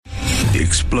The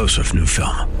explosive new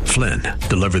film, Flynn,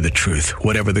 deliver the truth,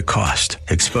 whatever the cost,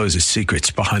 exposes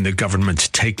secrets behind the government's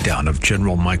takedown of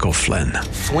General Michael Flynn.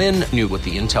 Flynn knew what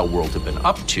the intel world had been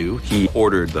up to. He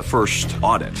ordered the first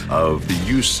audit of the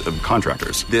use of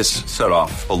contractors. This set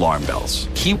off alarm bells.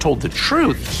 He told the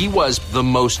truth. He was the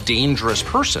most dangerous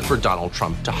person for Donald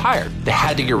Trump to hire. They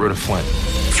had to get rid of Flynn.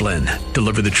 Flynn,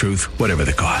 deliver the truth, whatever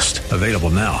the cost. Available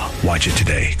now. Watch it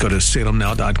today. Go to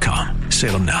salemnow.com.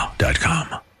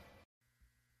 salemnow.com.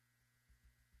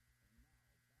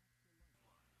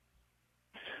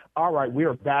 All right, we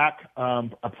are back.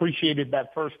 Appreciated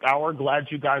that first hour. Glad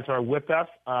you guys are with us.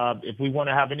 If we want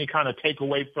to have any kind of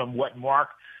takeaway from what Mark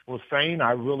was saying,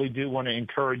 I really do want to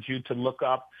encourage you to look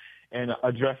up and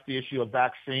address the issue of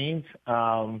vaccines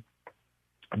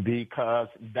because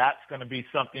that's going to be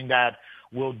something that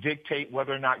will dictate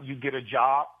whether or not you get a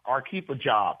job or keep a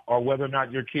job or whether or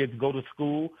not your kids go to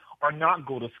school or not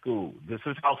go to school. This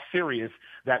is how serious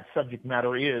that subject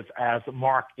matter is, as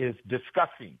Mark is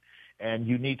discussing. And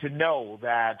you need to know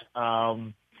that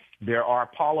there are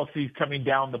policies coming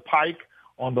down the pike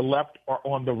on the left or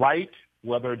on the right,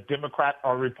 whether Democrat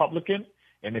or Republican.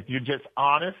 And if you're just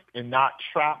honest and not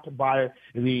trapped by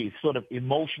the sort of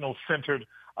emotional-centered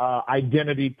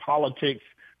identity politics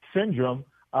syndrome,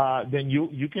 then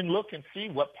you can look and see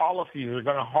what policies are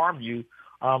going to harm you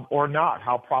or not,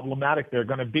 how problematic they're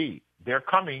going to be. They're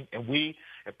coming, and we,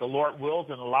 if the Lord wills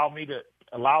and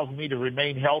allows me to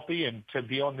remain healthy and to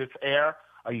be on this air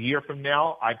a year from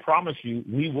now, I promise you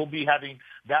we will be having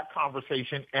that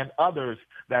conversation and others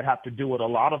that have to do with a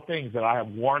lot of things that I have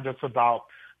warned us about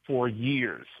for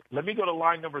years. Let me go to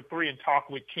line number 3 and talk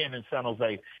with Ken in San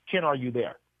Jose. Ken, are you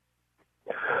there?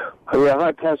 Yeah,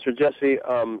 hi, Pastor Jesse.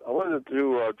 I wanted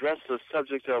to address the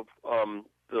subject of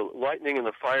the lightning and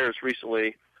the fires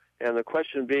recently, and the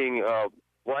question being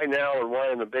why now and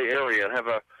why in the Bay Area? And have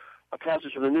a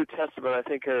passage from the New Testament I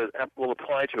think will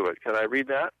apply to it. Can I read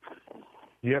that?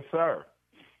 Yes, sir.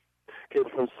 Okay,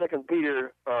 from 2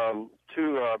 Peter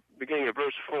 2, beginning of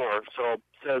verse 4. So it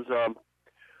says,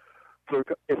 For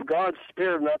if God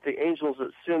spared not the angels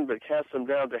that sinned, but cast them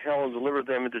down to hell and delivered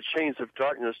them into chains of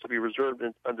darkness to be reserved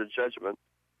unto judgment,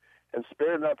 and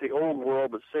spared not the old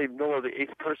world, but saved Noah, the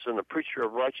eighth person, a preacher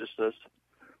of righteousness,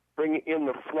 bringing in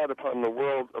the flood upon the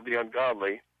world of the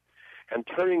ungodly, and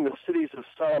turning the cities of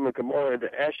Sodom and Gomorrah into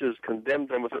ashes, condemned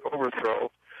them with an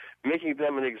overthrow, making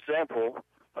them an example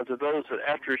unto those that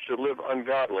after should live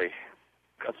ungodly.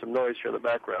 Got some noise here in the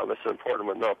background. That's an important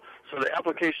one. No. So the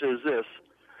application is this.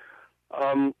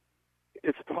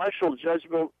 It's partial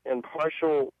judgment and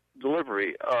partial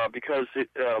delivery because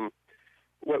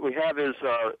what we have is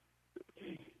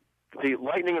the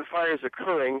lightning and fire is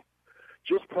occurring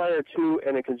just prior to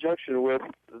and in conjunction with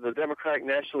the Democratic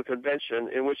National Convention,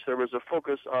 in which there was a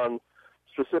focus on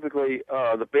specifically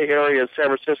the Bay Area and San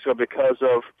Francisco because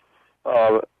of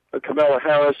Kamala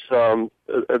Harris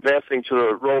advancing to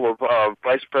the role of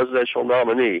vice presidential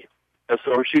nominee. And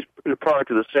so she's a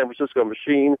product of the San Francisco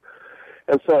machine.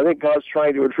 And so I think God's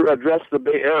trying to address the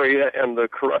Bay Area and the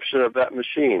corruption of that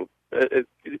machine,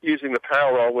 using the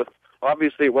parallel with,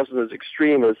 obviously it wasn't as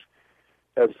extreme as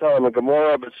Sodom and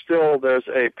Gomorrah, but still there's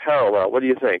a parallel. What do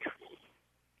you think?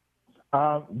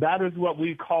 That is what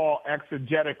we call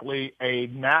exegetically a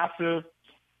massive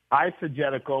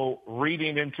eisegetical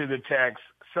reading into the text,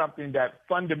 something that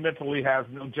fundamentally has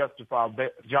no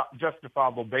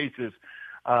justifiable basis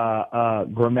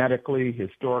grammatically,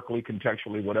 historically,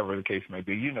 contextually, whatever the case may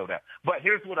be. You know that. But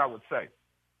here's what I would say.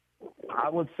 I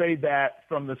would say that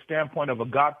from the standpoint of a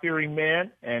God-fearing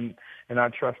man, and I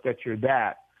trust that you're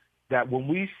that when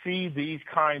we see these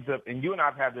kinds of, and you and I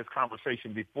have had this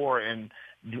conversation before, and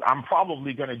I'm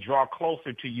probably going to draw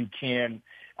closer to you, Ken,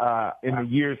 in the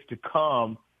years to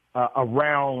come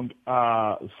around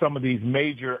some of these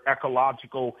major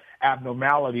ecological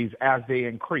abnormalities as they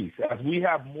increase. As we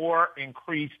have more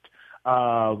increased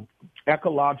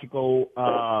ecological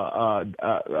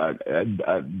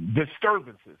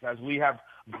disturbances, as we have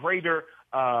greater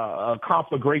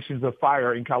conflagrations of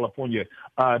fire in California,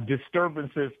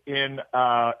 disturbances in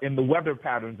the weather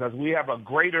patterns, as we have a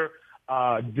greater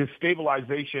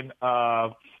destabilization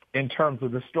in terms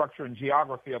of the structure and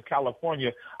geography of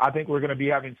California, I think we're going to be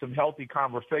having some healthy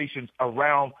conversations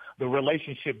around the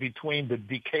relationship between the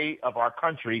decay of our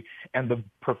country and the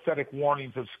prophetic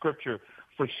warnings of Scripture,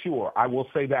 for sure. I will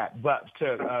say that. But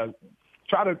to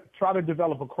try to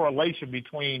develop a correlation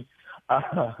between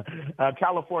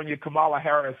California, Kamala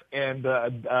Harris, and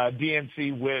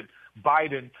DNC with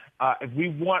Biden, if we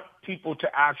want people to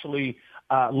actually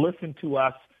listen to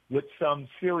us, with some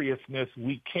seriousness,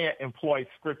 we can't employ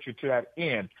Scripture to that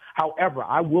end. However,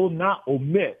 I will not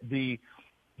omit the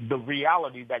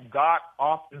reality that God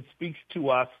often speaks to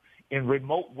us in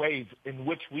remote ways in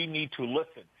which we need to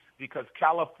listen, because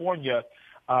California,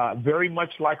 very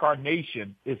much like our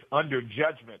nation, is under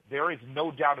judgment. There is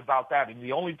no doubt about that. And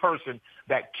the only person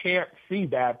that can't see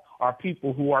that are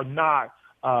people who are not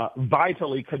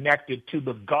vitally connected to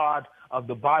the God of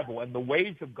the Bible and the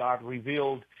ways of God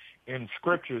revealed in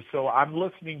Scripture. So I'm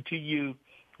listening to you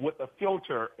with a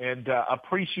filter and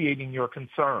appreciating your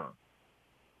concern.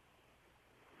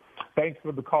 Thanks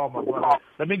for the call, my brother.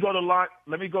 Let me go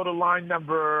to line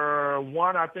number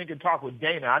 1, I think, and talk with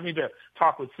Dana. I need to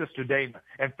talk with Sister Dana.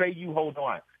 And Faye, you hold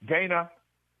on. Dana,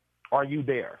 are you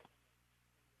there?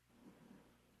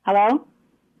 Hello?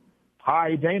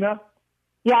 Hi, Dana.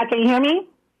 Yeah, can you hear me?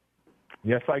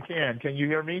 Yes, I can. Can you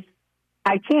hear me?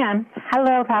 I can.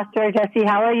 Hello, Pastor Jesse.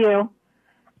 How are you?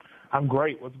 I'm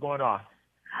great. What's going on?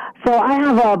 So I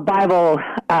have a Bible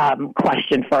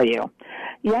question for you.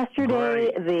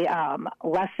 Yesterday, the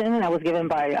lesson that was given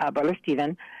by Brother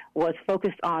Stephen was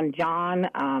focused on John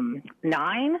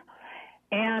 9,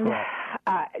 and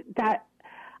that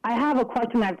I have a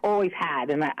question I've always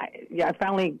had, and I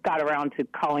finally got around to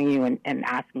calling you and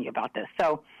asking you about this.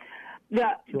 So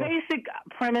the basic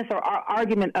premise or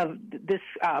argument of this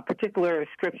particular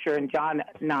scripture in John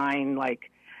 9, like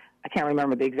I can't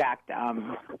remember the exact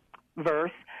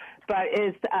verse, but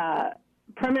is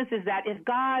premise is that if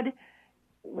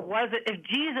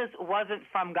Jesus wasn't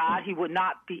from God, he would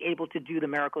not be able to do the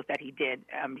miracles that he did,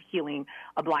 healing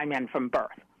a blind man from birth.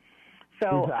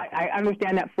 So exactly. I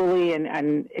understand that fully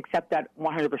and accept that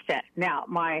 100%. Now,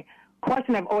 my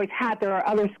question I've always had, there are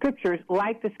other scriptures,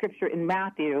 like the scripture in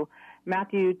Matthew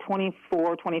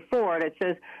 24:24, that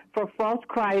says, "For false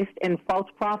Christ and false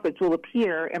prophets will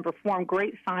appear and perform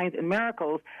great signs and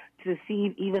miracles to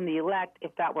deceive even the elect,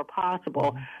 if that were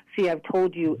possible. See, I've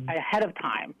told you ahead of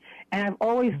time." And I've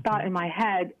always thought in my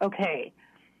head, okay,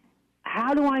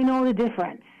 how do I know the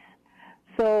difference?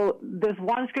 So this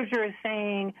one scripture is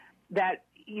saying that,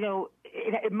 you know,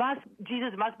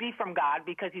 Jesus must be from God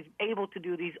because he's able to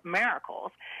do these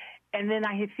miracles. And then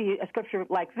I see a scripture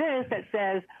like this that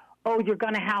says, oh, you're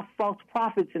going to have false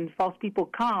prophets and false people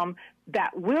come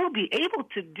that will be able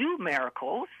to do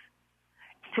miracles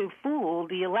to fool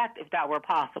the elect, if that were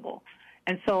possible.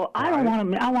 And so I want to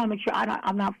make sure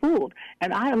I'm not fooled,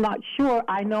 and I am not sure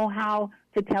I know how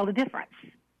to tell the difference.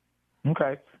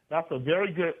 Okay, that's a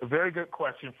very good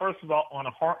question. First of all, on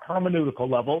a hermeneutical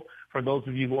level, for those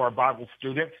of you who are Bible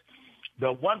students,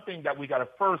 the one thing that we got to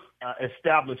first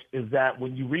establish is that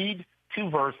when you read two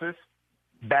verses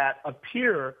that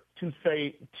appear to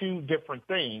say two different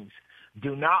things,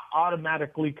 do not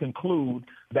automatically conclude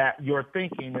that your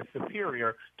thinking is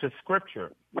superior to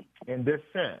Scripture in this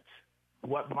sense.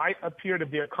 What might appear to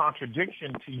be a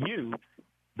contradiction to you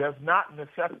does not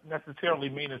necessarily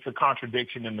mean it's a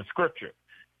contradiction in the Scripture.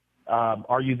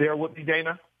 Are you there with me,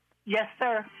 Dana? Yes,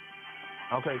 sir.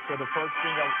 Okay, so the first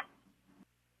thing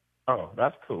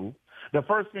that's cool. The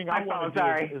first thing I want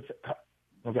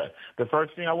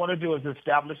to do is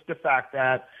establish the fact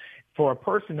that for a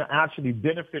person to actually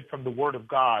benefit from the Word of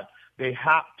God, they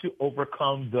have to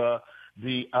overcome the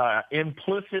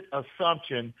implicit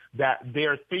assumption that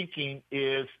their thinking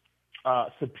is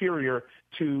superior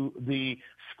to the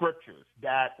Scriptures,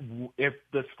 that if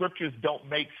the Scriptures don't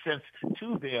make sense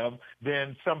to them,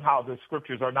 then somehow the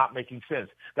Scriptures are not making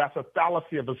sense. That's a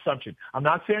fallacy of assumption. I'm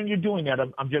not saying you're doing that.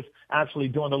 I'm just actually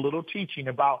doing a little teaching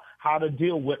about how to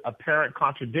deal with apparent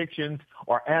contradictions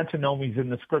or antinomies in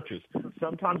the Scriptures.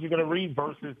 Sometimes you're going to read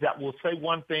verses that will say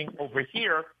one thing over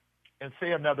here and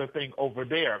say another thing over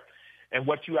there. And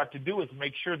what you have to do is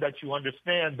make sure that you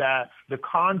understand that the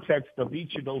context of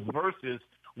each of those verses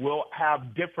will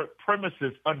have different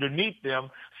premises underneath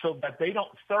them so that they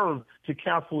don't serve to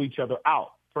cancel each other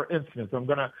out. For instance, I'm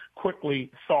going to quickly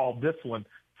solve this one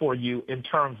for you in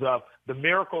terms of the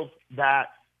miracles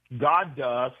that God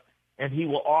does, and he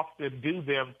will often do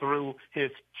them through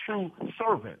his true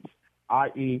servants,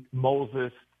 i.e.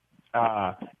 Moses,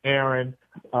 Aaron,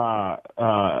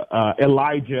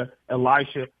 Elijah,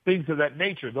 Elisha, things of that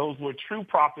nature. Those were true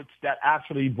prophets that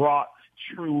actually brought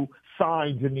true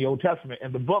signs in the Old Testament.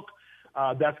 And the book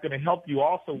that's going to help you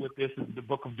also with this is the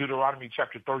book of Deuteronomy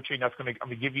chapter 13. I'm going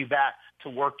to give you that to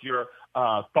work your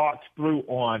thoughts through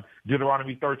on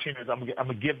Deuteronomy 13. I'm going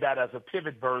to give that as a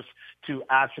pivot verse to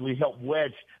actually help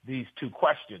wedge these two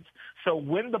questions. So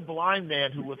when the blind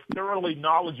man, who was thoroughly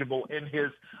knowledgeable in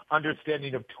his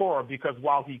understanding of Torah, because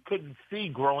while he couldn't see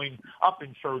growing up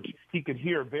in church, he could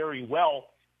hear very well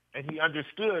And he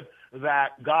understood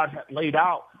that God had laid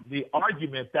out the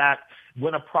argument that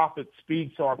when a prophet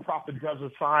speaks or a prophet does a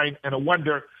sign and a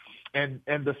wonder, and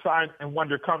the sign and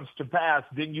wonder comes to pass,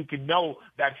 then you can know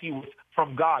that he was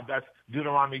from God. That's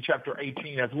Deuteronomy chapter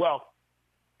 18 as well.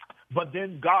 But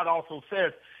then God also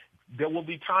says there will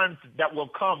be times that will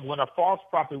come when a false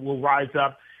prophet will rise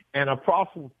up, and a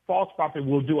false prophet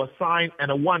will do a sign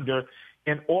and a wonder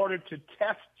in order to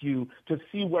test you to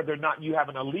see whether or not you have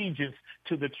an allegiance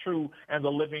to the true and the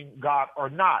living God or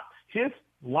not. His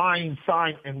lying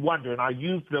sign and wonder, and I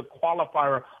use the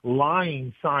qualifier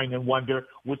lying sign and wonder,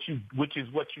 which is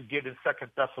what you get in 2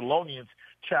 Thessalonians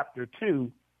chapter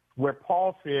 2, where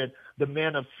Paul said the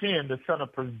man of sin, the son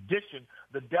of perdition,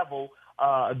 the devil,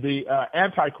 the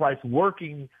Antichrist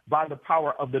working by the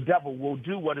power of the devil will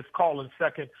do what is called in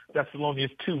 2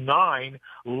 Thessalonians 2:9,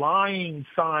 lying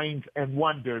signs and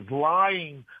wonders,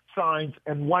 lying signs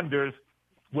and wonders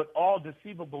with all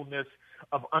deceivableness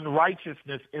of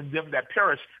unrighteousness in them that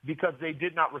perish, because they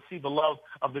did not receive the love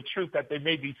of the truth that they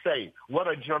may be saved. What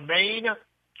a germane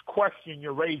question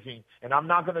you're raising, and I'm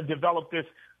not going to develop this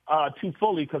too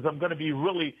fully, because I'm going to be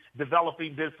really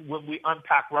developing this when we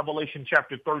unpack Revelation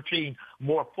chapter 13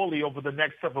 more fully over the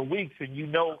next several weeks. And you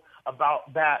know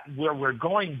about that, where we're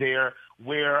going there,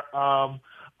 where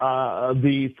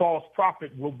the false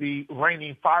prophet will be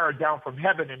raining fire down from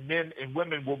heaven, and men and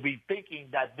women will be thinking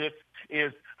that this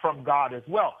is from God as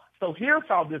well. So here's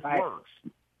how this works.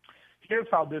 Here's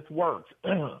how this works.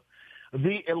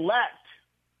 The elect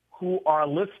who are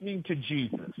listening to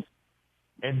Jesus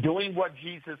and doing what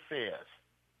Jesus says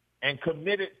and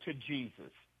committed to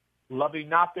Jesus, loving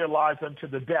not their lives unto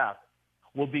the death,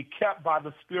 will be kept by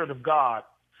the Spirit of God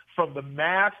from the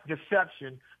mass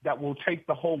deception that will take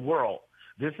the whole world.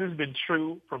 This has been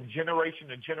true from generation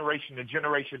to generation to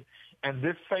generation, and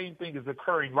this same thing is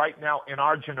occurring right now in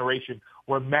our generation,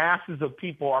 where masses of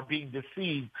people are being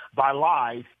deceived by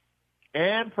lies,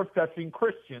 and professing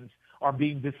Christians are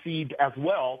being deceived as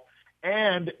well.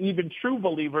 And even true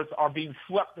believers are being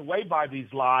swept away by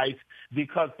these lies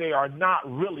because they are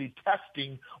not really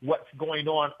testing what's going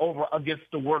on over against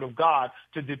the Word of God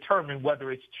to determine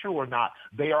whether it's true or not.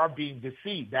 They are being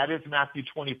deceived. That is Matthew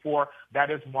 24.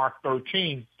 That is Mark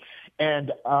 13.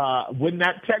 And when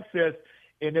that text says,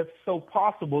 and if so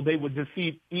possible, they would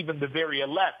deceive even the very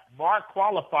elect, Mark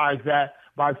qualifies that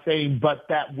by saying, but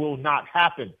that will not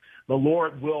happen. The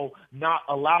Lord will not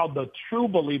allow the true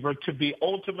believer to be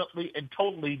ultimately and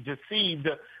totally deceived,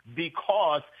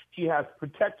 because he has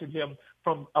protected him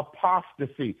from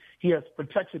apostasy. He has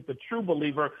protected the true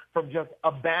believer from just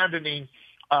abandoning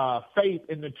faith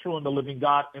in the true and the living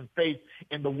God, and faith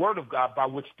in the Word of God by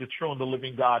which the true and the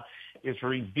living God is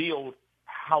revealed.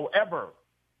 However,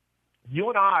 you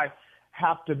and I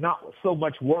have to not so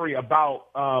much worry about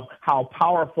how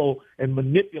powerful and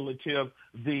manipulative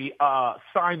the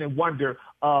sign and wonder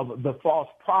of the false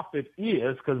prophet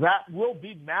is, because that will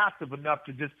be massive enough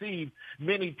to deceive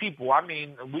many people. I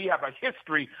mean, we have a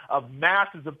history of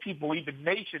masses of people, even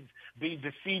nations, being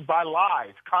deceived by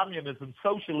lies. Communism,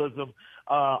 socialism,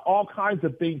 all kinds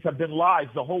of things have been lies.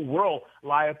 The whole world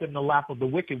lieth in the lap of the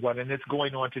wicked one, and it's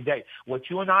going on today. What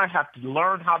you and I have to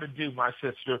learn how to do, my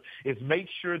sister, is make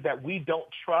sure that we don't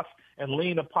trust and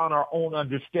lean upon our own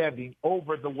understanding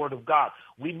over the Word of God.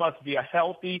 We must be a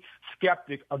healthy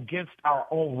skeptic against our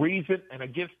own reason and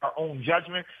against our own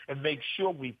judgment, and make sure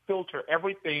we filter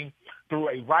everything through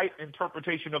a right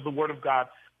interpretation of the Word of God,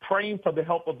 praying for the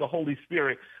help of the Holy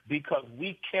Spirit, because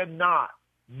we cannot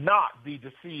not be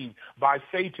deceived by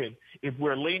Satan if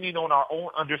we're leaning on our own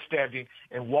understanding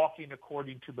and walking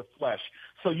according to the flesh.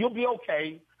 So you'll be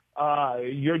okay.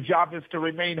 Your job is to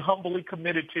remain humbly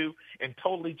committed to and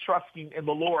totally trusting in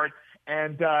the Lord,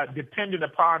 and dependent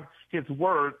upon his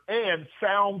word and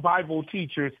sound Bible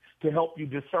teachers to help you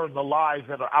discern the lies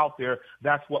that are out there.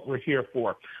 That's what we're here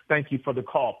for. Thank you for the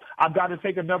call. I've got to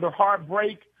take another hard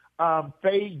break.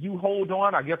 Faye, you hold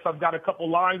on. I guess I've got a couple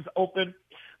lines open.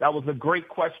 That was a great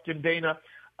question, Dana.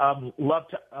 Love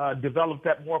to develop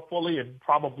that more fully, and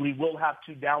probably will have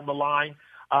to down the line.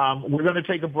 We're going to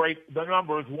take a break. The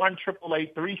number is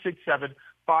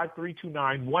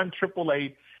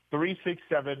 1-888-367-5329,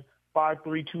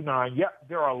 1-888-367-5329. Yep,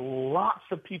 there are lots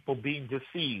of people being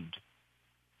deceived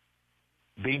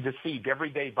every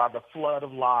day by the flood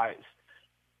of lies.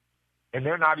 And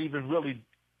they're not even really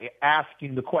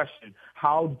asking the question,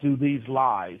 how do these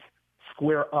lies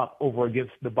square up over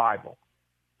against the Bible?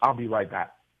 I'll be right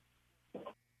back.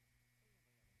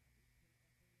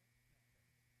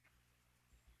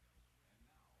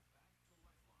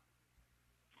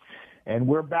 And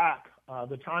we're back.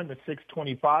 The time is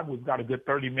 6:25. We've got a good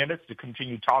 30 minutes to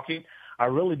continue talking I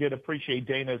really did appreciate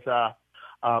Dana's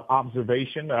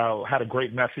observation. Had a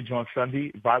great message on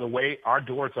Sunday. By the way, our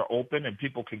doors are open and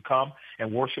people can come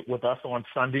and worship with us on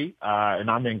Sunday. And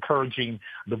I'm encouraging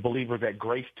the believers at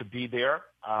Grace to be there.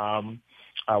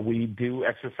 We do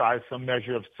exercise some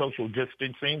measure of social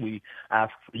distancing. We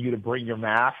ask for you to bring your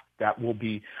mask. That will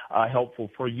be helpful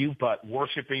for you. But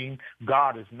worshiping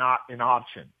God is not an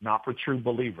option, not for true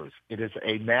believers. It is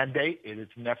a mandate. It is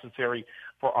necessary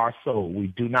for our soul. We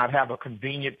do not have a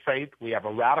convenient faith. We have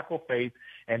a radical faith,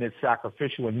 and it's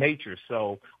sacrificial in nature.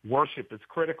 So worship is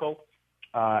critical.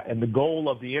 And the goal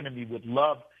of the enemy he would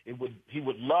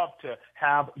love to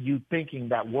have you thinking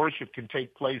that worship can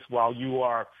take place while you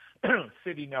are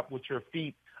sitting up with your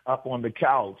feet up on the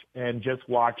couch and just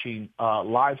watching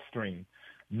live stream.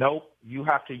 Nope, you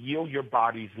have to yield your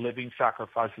bodies living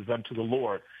sacrifices unto the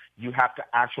Lord. You have to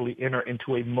actually enter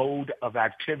into a mode of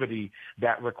activity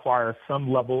that requires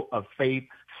some level of faith,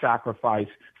 sacrifice,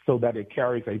 so that it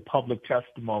carries a public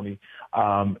testimony.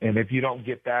 And if you don't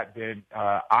get that, then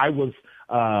I was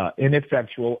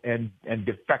ineffectual and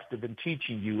defective in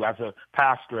teaching you as a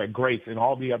pastor at Grace, and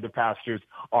all the other pastors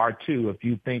are too. If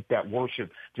you think that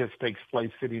worship just takes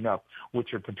place sitting up with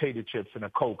your potato chips and a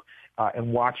Coke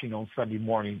and watching on Sunday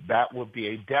morning, that would be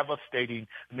a devastating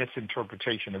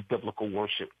misinterpretation of biblical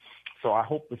worship. So I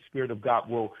hope the Spirit of God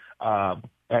will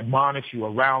admonish you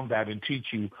around that and teach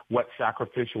you what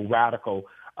sacrificial, radical,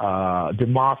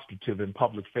 demonstrative and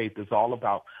public faith is all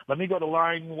about. Let me go to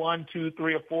line 1, 2,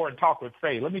 3, or 4 and talk with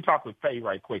Faye. Let me talk with Faye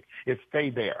right quick. Is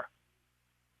Faye there?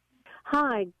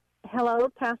 Hi. Hello,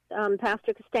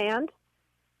 Pastor Costand.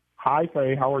 Hi,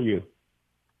 Faye. How are you?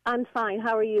 I'm fine.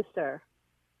 How are you, sir?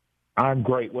 I'm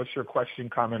great. What's your question,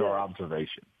 comment, or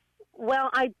observation? Well,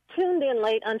 I tuned in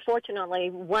late, unfortunately.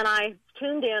 When I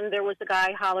tuned in, there was a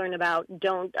guy hollering about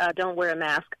don't wear a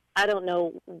mask. I don't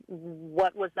know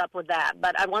what was up with that,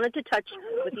 but I wanted to touch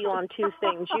with you on two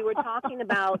things. You were talking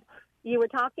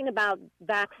about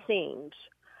vaccines.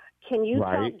 Can you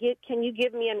can you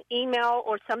give me an email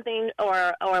or something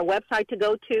or a website to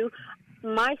go to?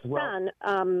 My son.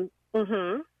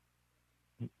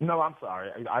 No, I'm sorry.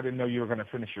 I didn't know you were going to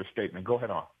finish your statement. Go ahead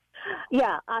on.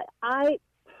 Yeah,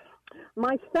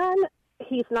 my son,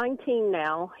 he's 19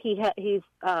 now. He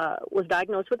was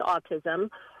diagnosed with autism.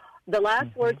 The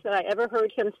last words that I ever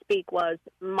heard him speak was,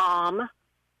 "Mom,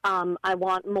 I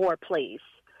want more, please."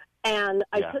 And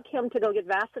I took him to go get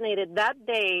vaccinated. That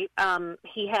day,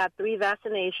 he had 3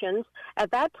 vaccinations.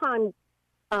 At that time,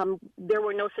 there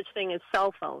were no such thing as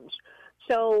cell phones.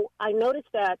 So I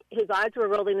noticed that his eyes were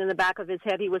rolling in the back of his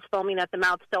head. He was foaming at the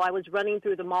mouth. So I was running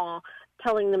through the mall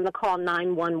telling them to call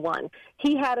 911.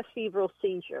 He had a febrile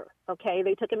seizure, okay?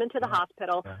 They took him into the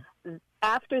hospital.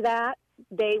 After that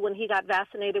day when he got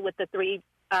vaccinated with the 3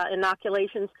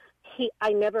 inoculations,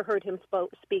 I never heard him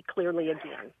speak clearly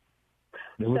again.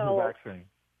 It was a vaccine.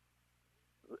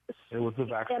 It was a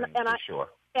vaccine, for sure.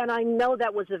 And I know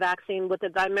that was the vaccine with the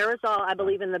thimerosal, I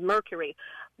believe, in the mercury.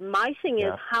 My thing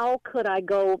is, how could I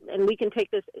go, and we can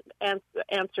take this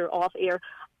answer off air.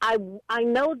 I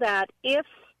know that there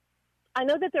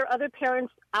are other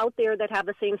parents out there that have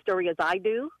the same story as I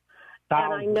do.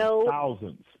 Thousands, and I know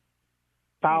thousands.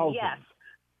 Yes.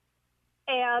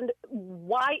 And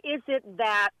why is it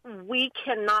that we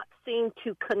cannot seem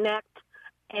to connect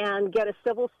and get a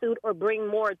civil suit or bring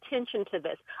more attention to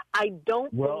this? I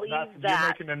don't believe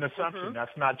that. You're making an assumption.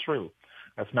 That's not true.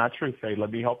 That's not true, Faye.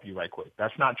 Let me help you right quick.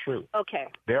 That's not true. Okay.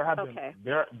 There have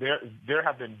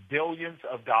been billions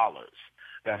of dollars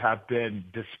that have been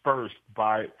dispersed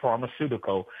by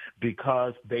pharmaceutical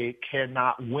because they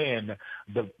cannot win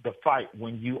the fight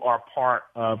when you are part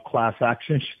of class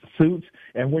action suits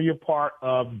and when you're part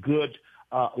of good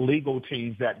legal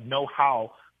teams that know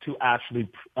how to actually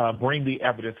bring the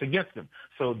evidence against them.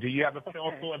 So do you have a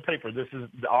pencil and paper? This is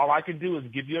all I can do is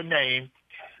give you a name,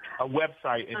 a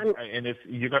website, and it's,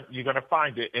 you're gonna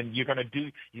find it, and you're gonna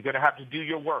have to do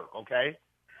your work. Okay.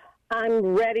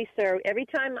 I'm ready, sir. Every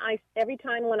time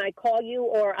when I call you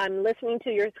or I'm listening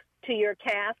to your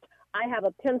cast, I have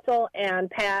a pencil and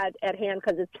pad at hand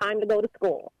because it's time to go to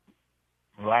school.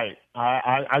 Right.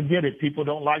 I get it. People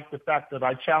don't like the fact that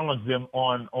I challenge them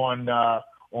on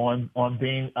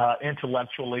being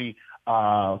intellectually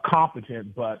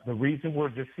competent, but the reason we're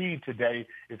deceived today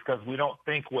is because we don't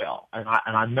think well, and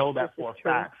I know that for a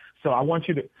fact. So I want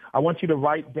you to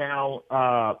write down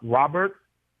Robert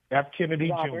F. Kennedy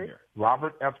Jr.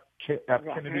 Robert F.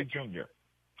 Kennedy Jr.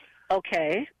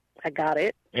 Okay, I got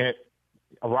it. And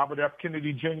Robert F.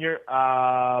 Kennedy Jr.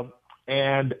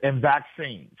 And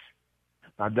vaccines.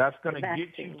 Now that's going to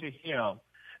get you to him.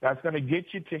 That's going to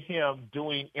get you to him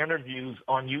doing interviews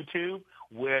on YouTube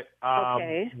with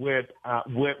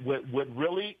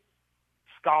really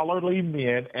scholarly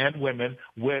men and women,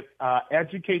 with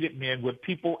educated men, with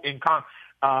people in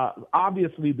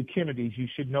obviously the Kennedys, you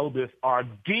should know this, are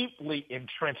deeply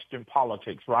entrenched in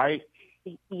politics, right?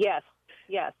 Yes.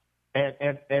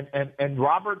 And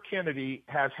Robert Kennedy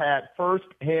has had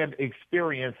first-hand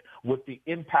experience with the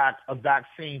impact of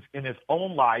vaccines in his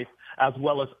own life as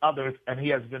well as others, and he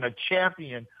has been a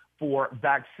champion for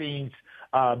vaccine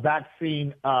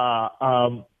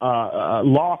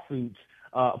lawsuits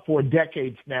for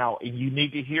decades now. And you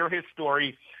need to hear his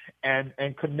story and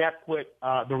connect with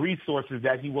the resources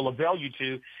that he will avail you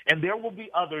to. And there will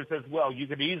be others as well. You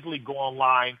can easily go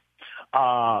online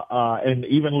and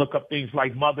even look up things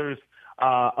like Mothers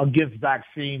Against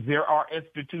Vaccines. There are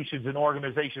institutions and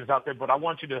organizations out there, but I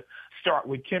want you to start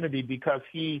with Kennedy because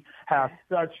he has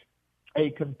such a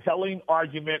compelling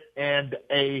argument and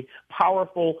a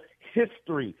powerful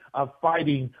history of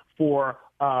fighting for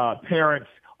parents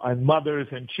and mothers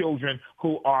and children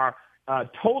who are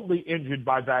totally injured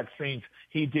by vaccines.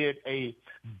 He did a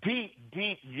deep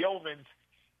yeoman's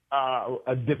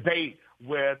debate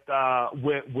with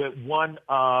one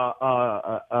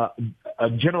a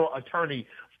general attorney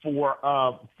for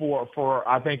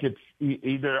I think it's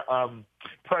either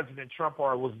President Trump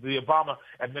or it was the Obama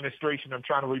administration. I'm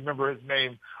trying to remember his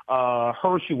name,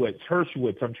 Hershowitz.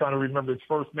 I'm trying to remember his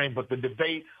first name, but the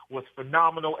debate was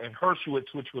phenomenal. And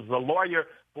Hershowitz, which was a lawyer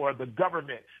for the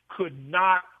government, could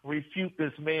not refute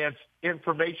this man's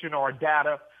information or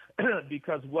data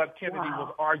because what Kennedy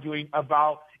was arguing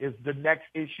about is the next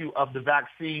issue of the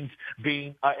vaccines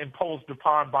being imposed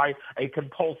upon by a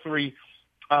compulsory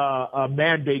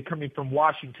mandate coming from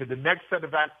Washington. The next set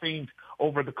of vaccines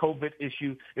over the COVID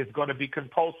issue is going to be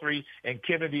compulsory, and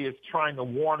Kennedy is trying to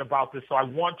warn about this. So I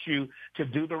want you to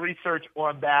do the research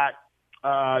on that,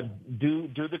 do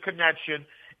the connection,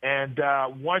 and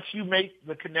once you make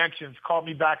the connections, call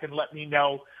me back and let me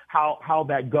know how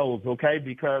that goes, okay?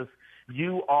 Because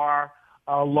you are,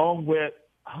 along with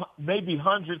maybe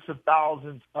hundreds of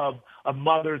thousands of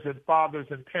mothers and fathers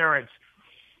and parents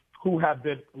who have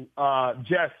been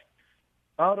just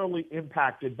utterly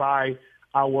impacted by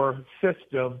our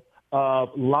system of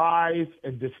lies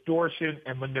and distortion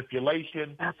and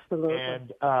manipulation. Absolutely.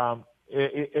 And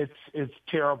it's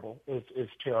terrible.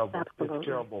 It's terrible. Absolutely. It's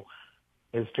terrible.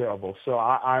 It's terrible. So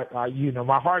I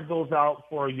my heart goes out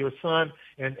for your son,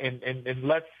 and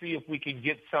let's see if we can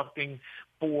get something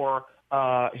for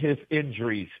his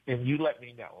injuries. And you let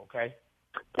me know, okay?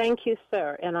 Thank you,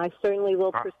 sir, and I certainly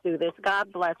will pursue this.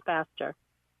 God bless, Pastor.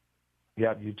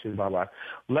 Yeah, you too. Bye-bye.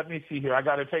 Let me see here. I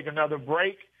got to take another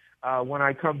break. When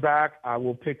I come back, I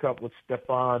will pick up with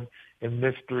Stefan and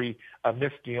Misty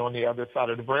on the other side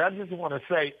of the break. I just want to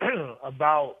say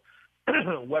about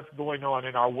what's going on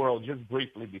in our world just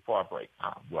briefly before I break.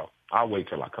 Well, I'll wait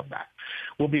till I come back.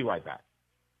 We'll be right back.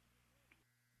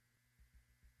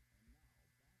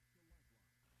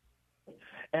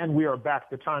 And we are back.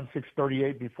 The time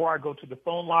 6:38. Before I go to the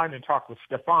phone line and talk with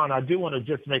Stefan, I do want to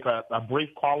just make a brief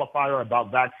qualifier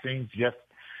about vaccines, just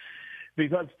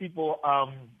because people,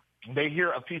 they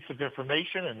hear a piece of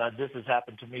information, and this has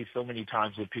happened to me so many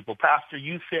times with people. Pastor,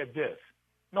 you said this.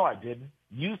 No, I didn't.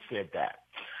 You said that.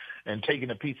 And taking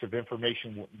a piece of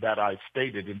information that I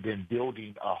stated and then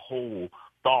building a whole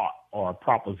thought or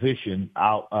proposition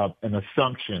out of an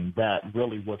assumption that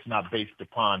really was not based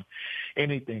upon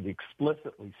anything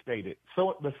explicitly stated.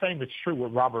 So the same is true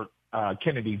with Robert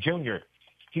Kennedy Jr.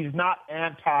 He's not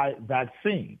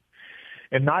anti-vaccine,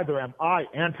 and neither am I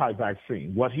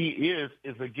anti-vaccine. What he is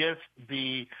against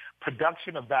the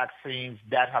production of vaccines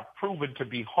that have proven to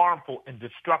be harmful and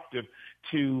destructive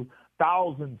to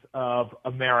thousands of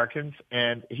Americans,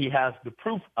 and he has the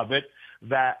proof of it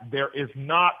that there is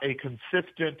not a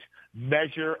consistent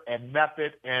measure and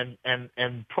method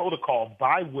and protocol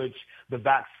by which the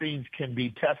vaccines can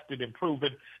be tested and proven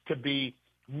to be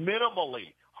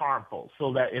minimally harmful,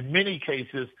 so that in many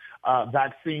cases,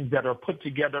 vaccines that are put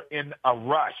together in a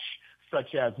rush,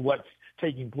 such as what's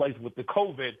taking place with the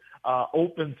COVID,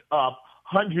 opens up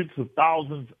hundreds of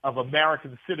thousands of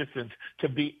American citizens to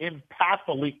be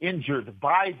impactfully injured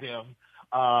by them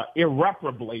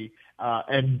irreparably,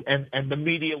 and the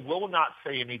media will not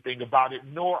say anything about it,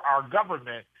 nor our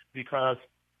government, because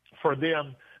for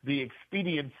them, the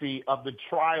expediency of the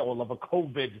trial of a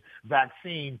COVID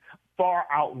vaccine far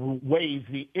outweighs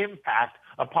the impact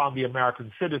upon the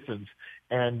American citizens.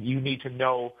 And you need to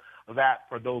know that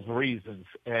for those reasons.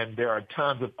 And there are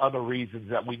tons of other reasons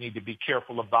that we need to be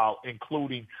careful about,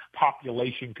 including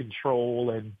population control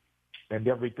and and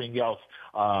everything else,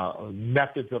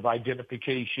 methods of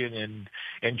identification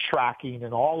and tracking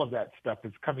and all of that stuff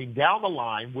is coming down the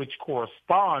line, which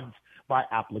corresponds by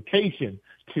application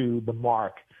to the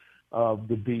mark of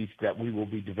the beast that we will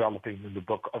be developing in the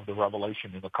book of the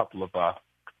Revelation in a couple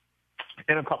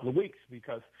of weeks,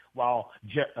 because while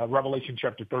Revelation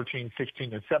chapter 13,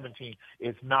 16, and 17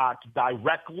 is not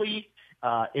directly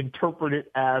interpreted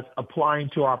as applying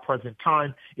to our present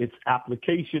time, its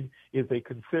application is a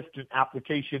consistent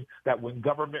application that when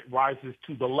government rises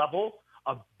to the level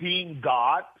of being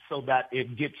God so that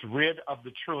it gets rid of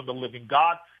the true and the living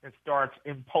God and starts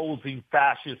imposing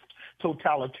fascist,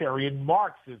 totalitarian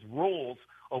Marxist rules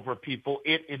over people,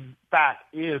 it in fact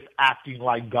is acting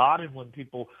like God, and when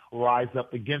people rise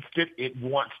up against it, it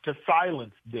wants to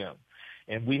silence them.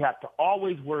 And we have to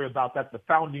always worry about that. The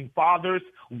founding fathers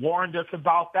warned us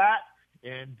about that,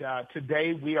 and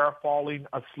today we are falling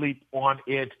asleep on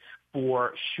it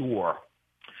for sure.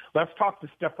 Let's talk to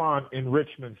Stefan in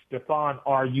Richmond. Stefan,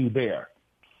 are you there?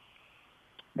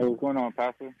 Hey, what's going on,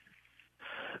 Pastor?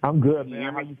 I'm good,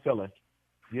 man. How you feeling?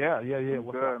 Yeah.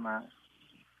 What's good, up? Man.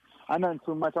 I nothing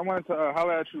too much. I wanted to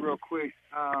holler at you real quick.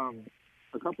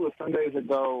 A couple of Sundays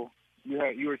ago,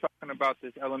 you were talking about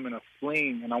this element of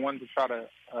fleeing, and I wanted to try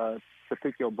to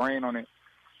pick your brain on it.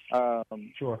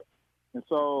 Sure. And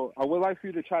so I would like for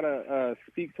you to try to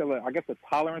speak to, I guess, the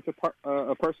tolerance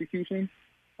of persecution,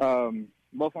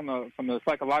 both from the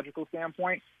psychological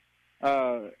standpoint,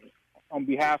 on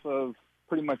behalf of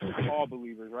pretty much all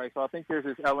believers, right? So I think there's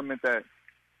this element that,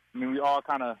 we all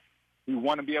we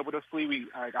want to be able to flee.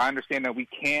 I understand that we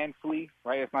can flee,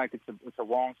 right? It's not like it's a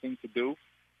wrong thing to do.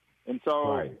 And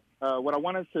so right. What I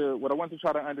wanted to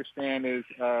try to understand is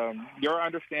your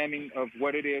understanding of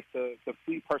what it is to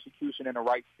flee persecution in a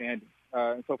right standing.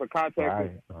 And so for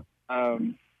context, right.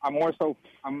 I'm more so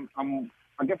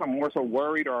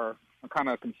worried or I'm kind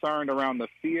of concerned around the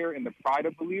fear and the pride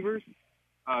of believers,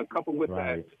 coupled with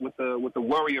right. that, with the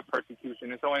worry of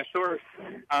persecution. And so in short,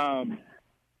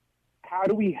 how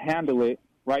do we handle it,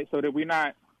 right, so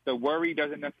that the worry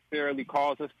doesn't necessarily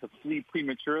cause us to flee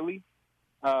prematurely?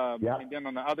 And then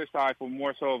on the other side, for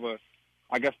more so of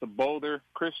the bolder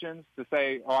Christians to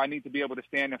say, I need to be able to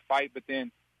stand and fight, but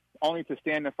then only to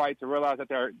stand and fight to realize that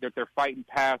they're fighting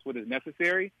past what is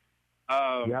necessary.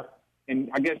 And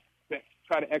I guess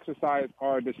try to exercise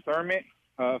our discernment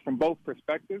from both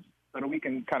perspectives so that we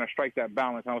can kind of strike that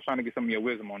balance. I was trying to get some of your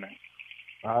wisdom on that.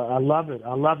 I love it.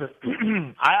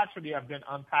 I actually have been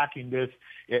unpacking this,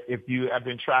 if you have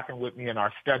been tracking with me in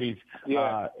our studies,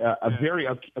 very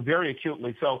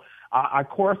acutely. So I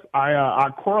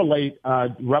correlate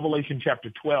Revelation chapter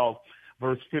 12,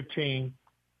 verse 15,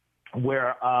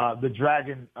 where the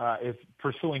dragon is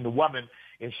pursuing the woman,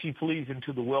 and she flees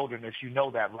into the wilderness. You know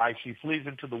that, right? She flees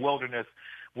into the wilderness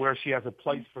where she has a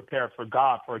place prepared for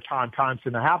God for a time, times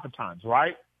and a half of times,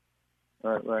 right?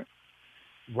 Right.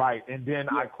 Right, and then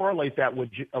I correlate that with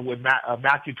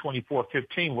Matthew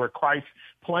 24:15, where Christ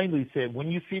plainly said, when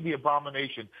you see the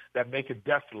abomination that maketh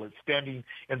desolate standing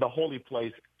in the holy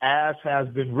place, as has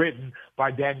been written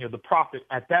by Daniel the prophet,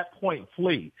 at that point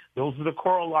flee. Those are the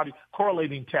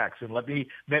correlating texts, and let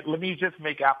me just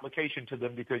make application to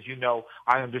them, because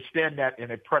I understand that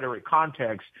in a preterist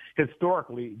context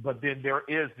historically, but then there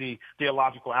is the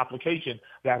theological application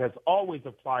that has always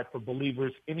applied for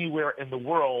believers anywhere in the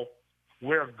world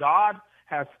where God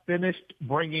has finished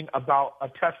bringing about a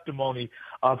testimony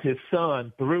of his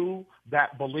son through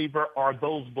that believer or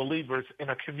those believers in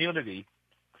a community.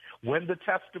 When the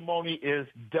testimony is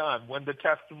done, when the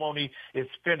testimony is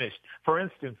finished, for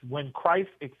instance, when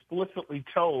Christ explicitly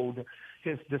told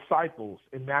his disciples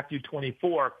in Matthew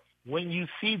 24, when you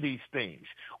see these things,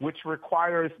 which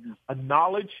requires a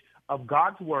knowledge of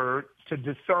God's word to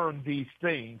discern these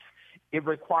things, it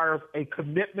requires a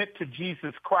commitment to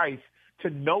Jesus Christ to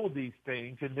know these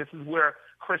things, and this is where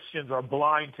Christians are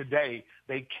blind today.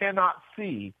 They cannot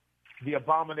see the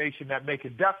abomination that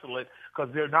maketh desolate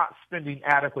because they're not spending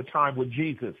adequate time with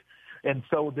Jesus. And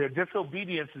so their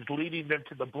disobedience is leading them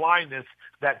to the blindness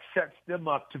that sets them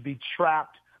up to be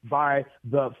trapped by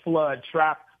the flood,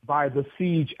 trapped by the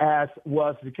siege, as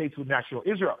was the case with national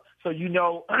Israel. So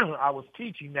I was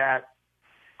teaching that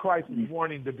Christ was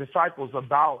warning the disciples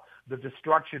about the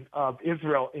destruction of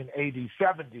Israel in AD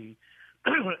 70,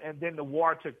 and then the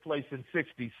war took place in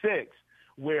 66,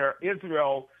 where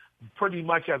Israel pretty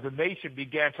much as a nation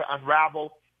began to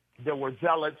unravel. There were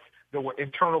zealots, there were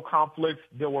internal conflicts,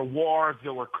 there were wars,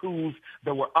 there were coups,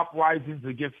 there were uprisings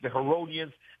against the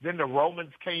Herodians. Then the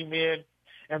Romans came in,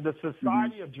 and the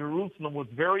society of Jerusalem was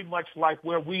very much like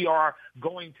where we are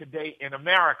going today in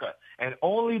America. And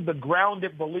only the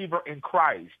grounded believer in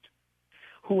Christ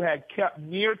who had kept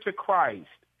near to Christ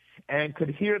and could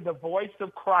hear the voice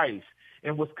of Christ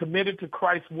and was committed to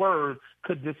Christ's word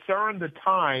could discern the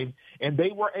time, and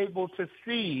they were able to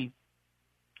see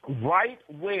right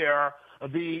where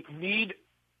the need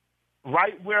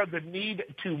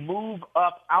to move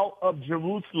up out of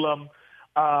Jerusalem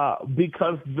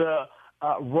because the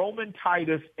Roman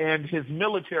Titus and his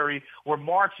military were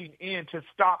marching in to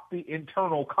stop the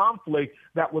internal conflict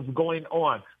that was going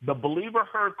on. The believer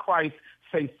heard Christ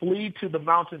say, "Flee to the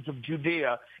mountains of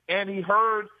Judea," and he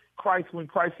heard Christ when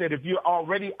Christ said, if you're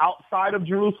already outside of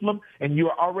Jerusalem and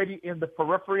you're already in the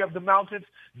periphery of the mountains,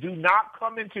 do not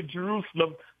come into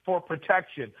Jerusalem for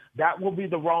protection. That will be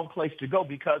the wrong place to go,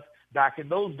 because back in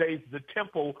those days, the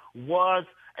temple was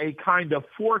a kind of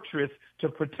fortress to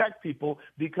protect people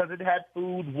because it had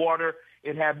food, water,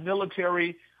 it had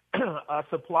military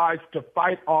supplies to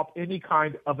fight off any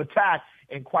kind of attack.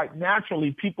 And quite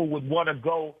naturally, people would want to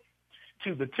go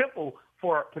to the temple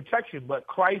for protection. But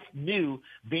Christ knew,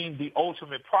 being the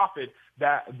ultimate prophet,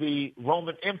 that the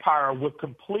Roman Empire would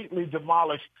completely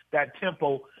demolish that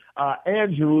temple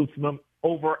and Jerusalem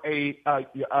over a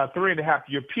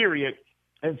 3.5-year period.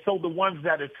 And so the ones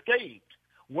that escaped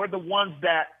were the ones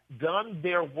that done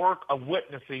their work of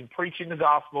witnessing, preaching the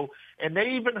gospel, and they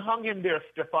even hung in there,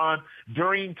 Stefan,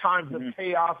 during times of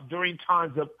chaos, during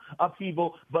times of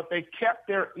upheaval, but they kept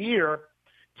their ear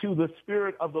to the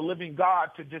Spirit of the living God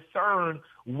to discern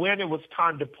when it was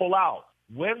time to pull out.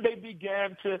 When they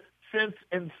began to sense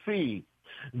and see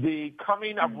the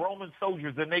coming of Roman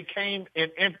soldiers, and they came in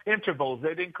intervals.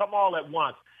 They didn't come all at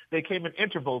once. They came in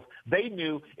intervals. They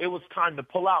knew it was time to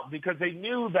pull out because they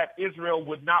knew that Israel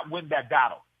would not win that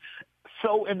battle.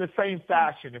 So in the same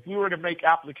fashion, if we were to make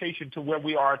application to where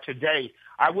we are today,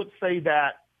 I would say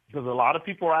that, because a lot of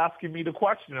people are asking me the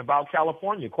question about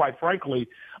California, quite frankly,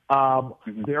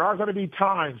 there are going to be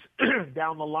times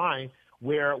down the line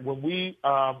where when we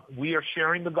are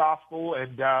sharing the gospel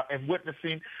and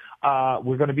witnessing,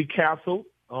 we're going to be canceled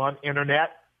on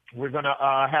internet. We're going to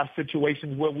have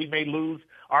situations where we may lose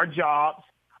our jobs,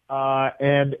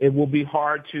 and it will be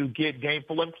hard to get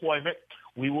gainful employment.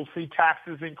 We will see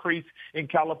taxes increase in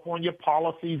California.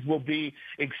 Policies will be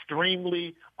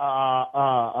extremely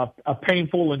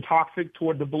painful and toxic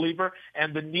toward the believer.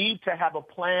 And the need to have a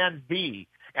plan B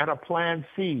and a plan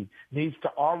C needs to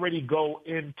already go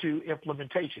into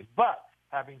implementation. But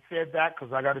having said that,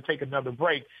 because I got to take another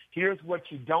break, here's what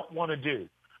you don't want to do.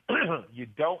 You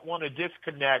don't want to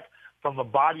disconnect from a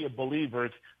body of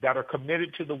believers that are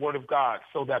committed to the Word of God,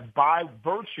 so that by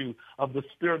virtue of the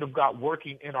Spirit of God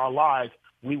working in our lives,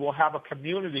 we will have a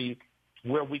community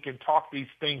where we can talk these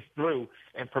things through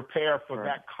and prepare for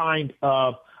that kind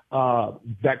of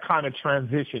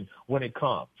transition when it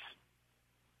comes.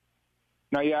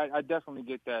 No, yeah, I definitely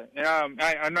get that. And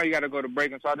I know you got to go to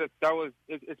break, and so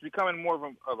it's becoming more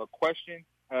of a question,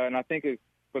 and I think it's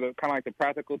for the kind of like the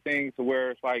practical things, to where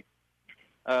it's like,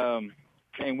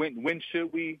 and when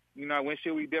should we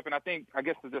dip? And I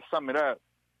guess to just sum it up,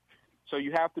 so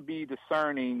you have to be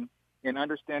discerning and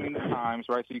understanding the times,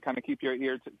 right? So you kind of keep your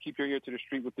ear to the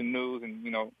street with the news, and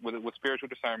with spiritual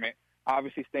discernment.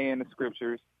 Obviously, stay in the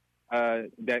scriptures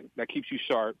that keeps you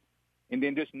sharp, and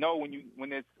then just know when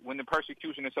the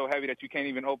persecution is so heavy that you can't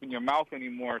even open your mouth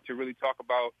anymore to really talk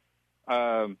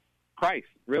about Christ,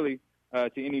 really,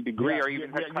 to any degree, or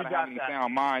even kind of having a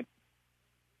sound mind.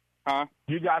 Huh?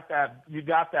 You got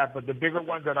that. But the bigger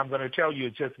one that I'm going to tell you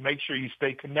is just make sure you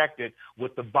stay connected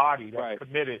with the body that's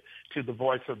committed to the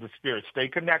voice of the Spirit. Stay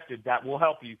connected. That will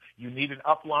help you. You need an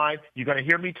upline. You're going to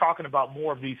hear me talking about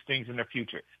more of these things in the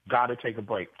future. Got to take a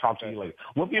break. Talk to you later.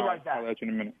 We'll be right back. I'll let you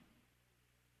in a minute.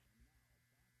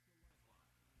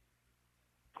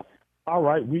 All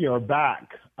right, we are back.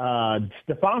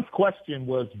 Stefan's question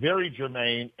was very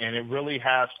germane, and it really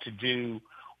has to do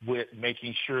with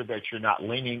making sure that you're not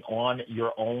leaning on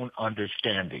your own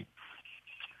understanding.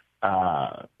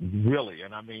 Really.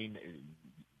 And I mean,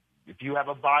 if you have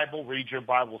a Bible, read your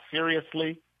Bible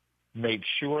seriously. Make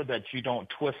sure that you don't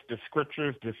twist the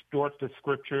scriptures, distort the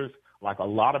scriptures like a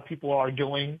lot of people are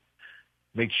doing.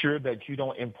 Make sure that you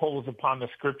don't impose upon the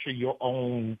scripture your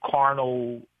own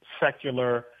carnal,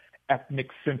 secular,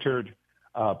 ethnic-centered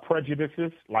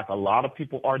prejudices like a lot of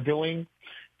people are doing.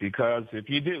 Because if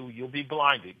you do, you'll be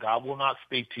blinded. God will not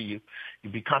speak to you.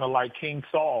 You'll be kind of like King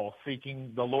Saul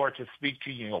seeking the Lord to speak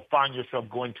to you. You'll find yourself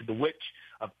going to the witch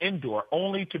of Endor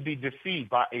only to be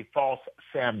deceived by a false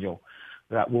Samuel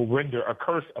that will render a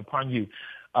curse upon you.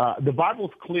 The Bible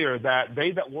is clear that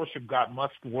they that worship God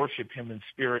must worship him in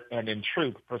spirit and in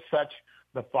truth. For such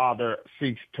the Father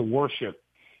seeks to worship.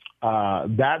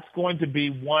 That's going to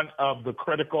be one of the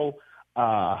critical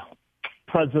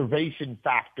preservation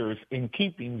factors in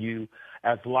keeping you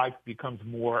as life becomes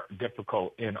more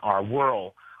difficult in our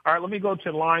world. All right, let me go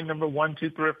to line number 1, 2,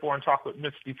 3, or 4 and talk with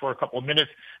Misty for a couple of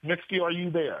minutes. Misty, are you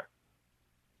there?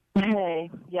 Hey,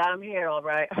 yeah, I'm here, all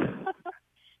right.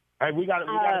 Hey, we got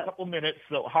a couple minutes,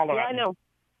 so holler at me. I know.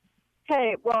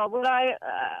 Hey, well, what I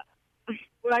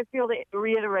feel to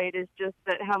reiterate is just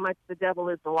that how much the devil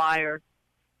is a liar,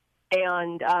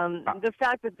 and the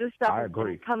fact that this stuff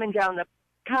is coming down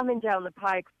the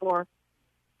pike for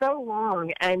so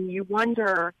long, and you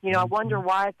wonder, I wonder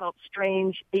why I felt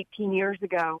strange 18 years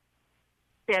ago,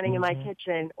 standing in my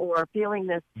kitchen, or feeling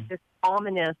this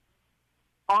ominous,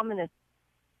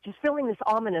 just feeling this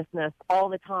ominousness all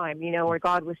the time, where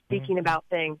God was speaking about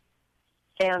things.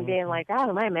 And being like,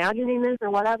 am I imagining this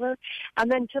or whatever? And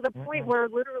then to the point where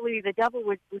literally the devil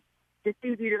would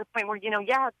deceive you to the point where, you're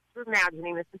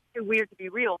imagining this. It's too weird to be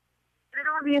real. But it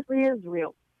obviously is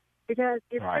real. Because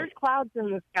if there's clouds in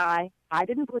the sky, I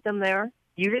didn't put them there.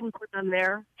 You didn't put them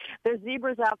there. There's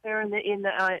zebras out there on the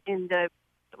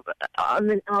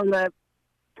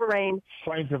terrain.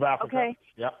 Plains of Africa. Okay.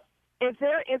 Yep.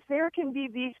 If there can be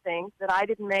these things that I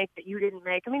didn't make, that you didn't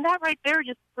make, I mean, that right there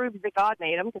just proves that God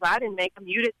made them, because I didn't make them,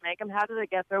 you didn't make them. How did they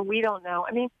get there? We don't know.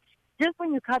 I mean, just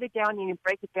when you cut it down and you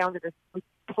break it down to the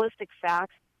simplistic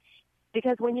facts,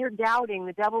 because when you're doubting,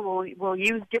 the devil will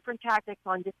use different tactics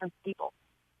on different people.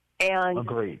 And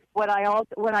agreed. What I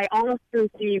also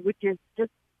see, which is just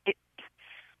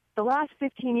the last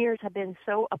 15 years have been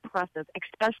so oppressive,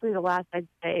 especially the last, I'd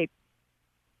say,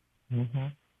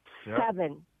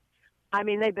 7. I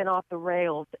mean, they've been off the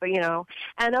rails,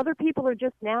 and other people are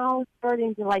just now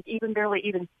starting to barely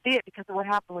even see it because of what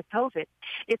happened with COVID.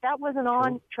 If that wasn't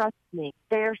on, trust me,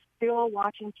 they're still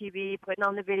watching TV, putting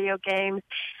on the video games.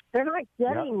 They're not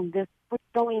getting this, what's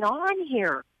going on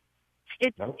here.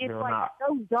 It's so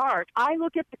dark. I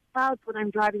look at the clouds when I'm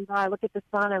driving by. I look at the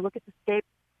sun. I look at the scape.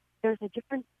 There's a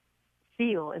different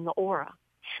feel in the aura.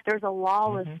 There's a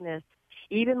lawlessness.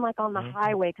 Even like on the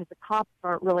highway, because the cops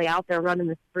aren't really out there running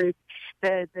the streets.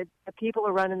 The people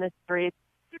are running the streets.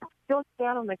 People still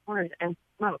stand on the corners and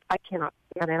smoke. I cannot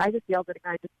stand it. I just yelled at a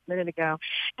guy just a minute ago.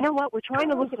 You know what? We're trying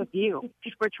to look at a view.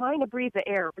 We're trying to breathe the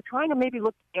air. We're trying to maybe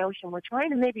look at the ocean. We're trying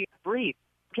to maybe breathe.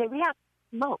 Okay, we have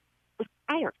smoke. With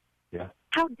fire. Yeah.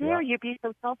 How dare you be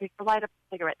so selfish to light up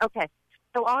a cigarette? Okay,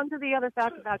 so on to the other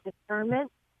fact about discernment.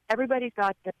 Everybody's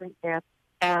got different gifts,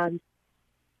 and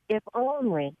if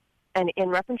only... And in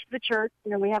reference to the church,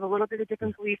 we have a little bit of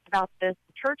different beliefs about this.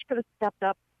 The church could have stepped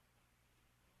up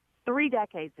 3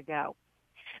 decades ago.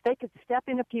 They could step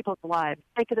into people's lives.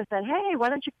 They could have said, hey, why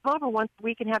don't you come over once a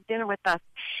week and have dinner with us?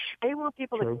 They want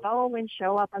people to go and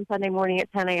show up on Sunday morning at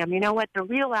 10 a.m. You know what? The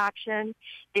real action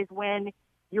is when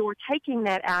you're taking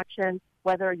that action,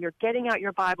 whether you're getting out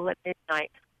your Bible at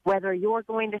midnight, whether you're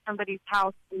going to somebody's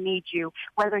house who needs you,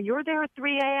 whether you're there at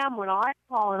 3 a.m. when I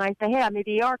call and I say, hey, I'm at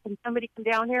the ER, can somebody come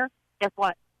down here? Guess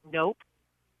what? Nope,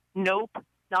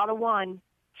 not a one.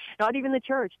 Not even the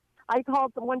church.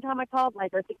 One time I called, I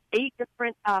think 8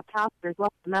 different pastors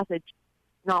left a message.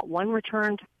 Not one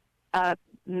returned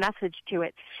message to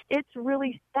it. It's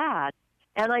really sad.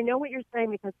 And I know what you're saying,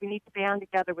 because we need to band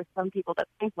together with some people that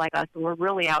think like us, and we're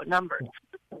really outnumbered.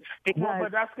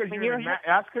 But that's because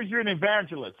you're an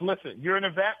evangelist. Listen,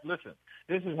 Listen,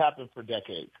 this has happened for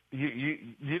decades.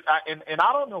 And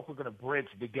I don't know if we're going to bridge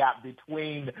the gap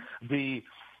between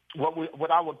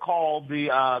what I would call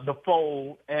the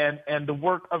fold and the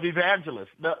work of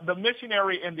evangelists. The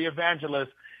missionary and the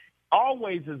evangelist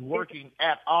always is working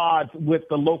at odds with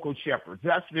the local shepherds.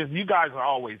 That's just, you guys are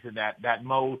always in that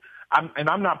mode.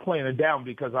 I'm not playing it down,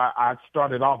 because I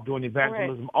started off doing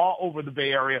evangelism all over the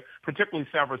Bay Area, particularly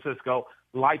San Francisco,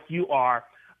 like you are.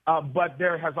 But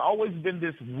there has always been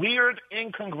this weird,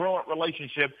 incongruent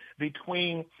relationship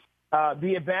between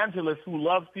the evangelist who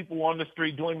loves people on the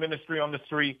street, doing ministry on the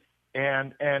street,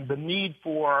 and the need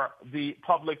for the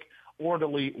public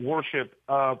orderly worship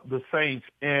of the saints.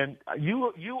 And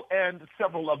you and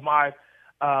several of my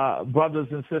brothers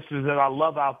and sisters that I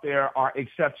love out there are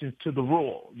exceptions to the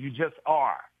rule. You just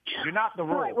are. You're not the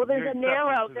rule. Right. Well, there's a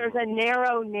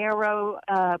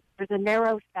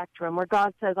narrow spectrum where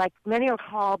God says, like, many are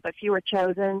called, but few are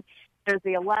chosen. There's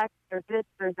the elect, there's this,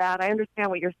 there's that. I understand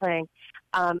what you're saying.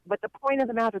 But the point of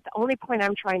the matter, the only point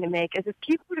I'm trying to make is if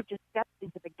people would have just stepped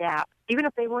into the gap, even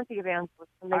if they weren't the evangelists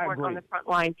and they weren't on the front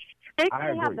line, they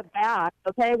could have the back,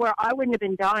 okay, where I wouldn't have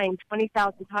been dying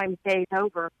 20,000 times days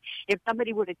over if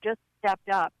somebody would have just stepped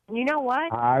up. And you know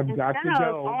what? I've got to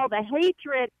go. All the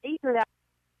hatred.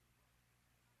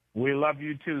 We love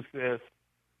you too, sis.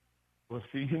 We'll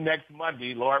see you next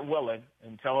Monday, Lord willing.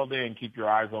 Until then, keep your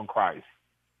eyes on Christ.